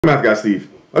Math guy Steve.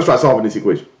 Let's try solving this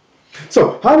equation.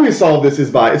 So how do we solve this?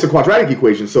 It's a quadratic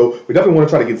equation, so we definitely want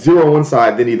to try to get 0 on one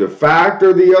side, then either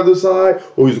factor the other side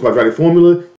or use a quadratic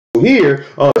formula. So here,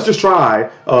 let's just try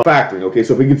factoring. Okay,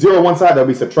 so if we get 0 on one side, that'll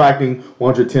be subtracting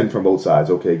 110 from both sides.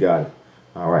 Okay, got it.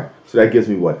 All right, so that gives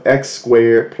me what? X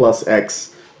squared plus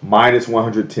x minus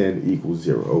 110 equals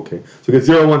 0. Okay, so get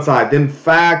 0 on one side, then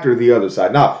factor the other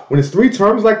side. Now, when it's three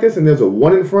terms like this and there's a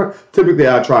 1 in front, typically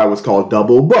I try what's called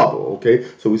double bubble. Okay,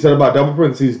 so we said about double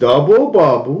parentheses, double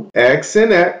bubble, x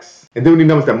and x, and then we need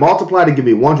numbers that multiply to give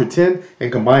me 110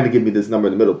 and combine to give me this number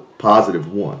in the middle,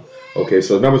 positive 1. Okay,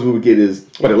 so the numbers we would get is,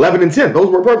 what, 11 and 10. Those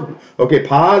work perfectly. Okay,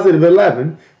 positive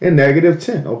 11 and negative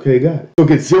 10. Okay, got it. So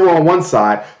get 0 on one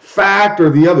side, factor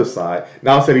the other side.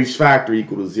 Now set each factor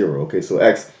equal to 0. Okay, so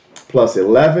x plus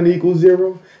 11 equals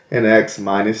 0 and x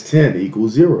minus 10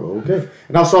 equals 0. Okay,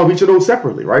 and I'll solve each of those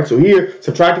separately, right? So here,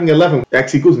 subtracting 11,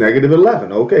 x equals negative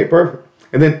 11. Okay, perfect.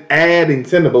 And then adding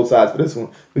 10 to both sides for this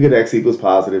one, we get x equals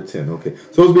positive 10. Okay,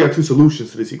 so those will be our two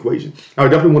solutions to this equation. Now, I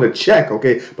definitely want to check,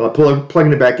 okay, by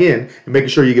plugging it back in and making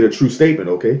sure you get a true statement,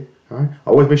 okay? All right,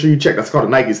 always make sure you check. That's called a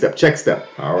Nike step, check step,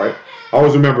 all right?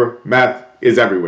 Always remember, math is everywhere.